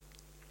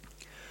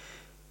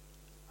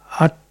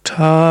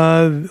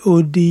Yatha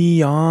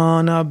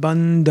udiyana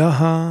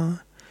bandhaha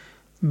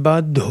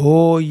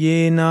badho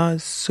yena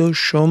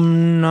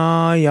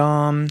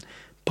sushumnayam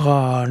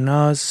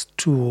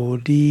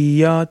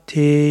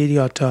pranastudiyate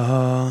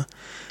yataha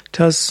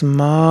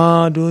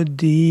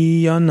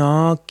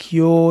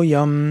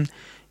tasmadudiyanakhyoyam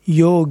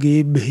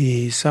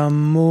yogibhi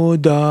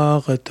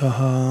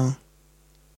samudagataha.